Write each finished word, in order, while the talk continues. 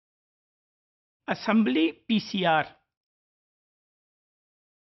Assembly PCR.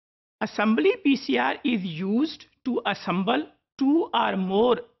 Assembly PCR is used to assemble two or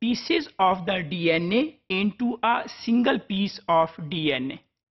more pieces of the DNA into a single piece of DNA.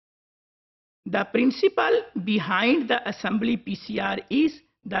 The principle behind the assembly PCR is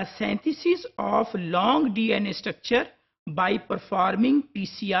the synthesis of long DNA structure by performing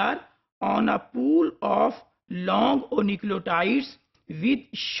PCR on a pool of long oligonucleotides with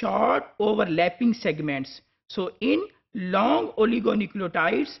short overlapping segments. So in long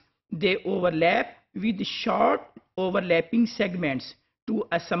oligonucleotides, they overlap with short overlapping segments to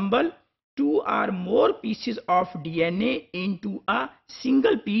assemble two or more pieces of DNA into a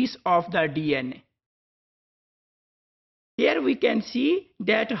single piece of the DNA. Here we can see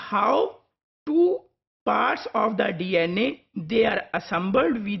that how two parts of the DNA, they are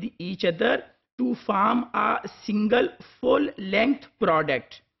assembled with each other to form a single full length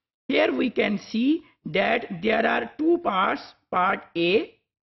product. Here we can see that there are two parts, part A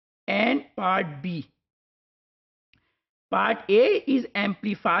and part B. Part A is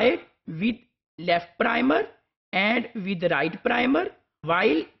amplified with left primer and with right primer,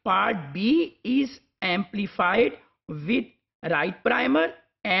 while part B is amplified with right primer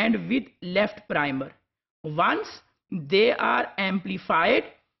and with left primer. Once they are amplified,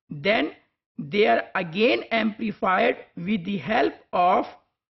 then they are again amplified with the help of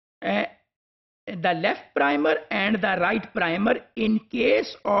the left primer and the right primer in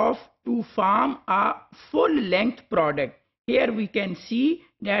case of to form a full length product. Here we can see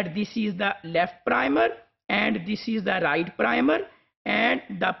that this is the left primer and this is the right primer, and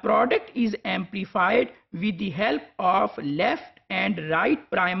the product is amplified with the help of left and right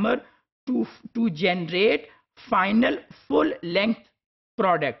primer to generate final full length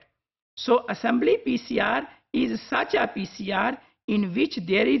product. So assembly PCR is such a PCR in which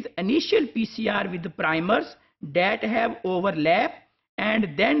there is initial PCR with the primers that have overlap,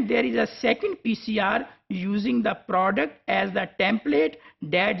 and then there is a second PCR using the product as the template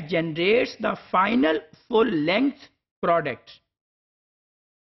that generates the final full length product.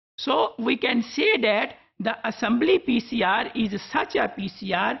 So we can say that the assembly PCR is such a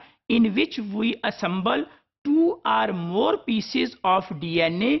PCR in which we assemble two or more pieces of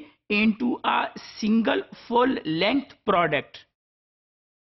DNA into a single full length product.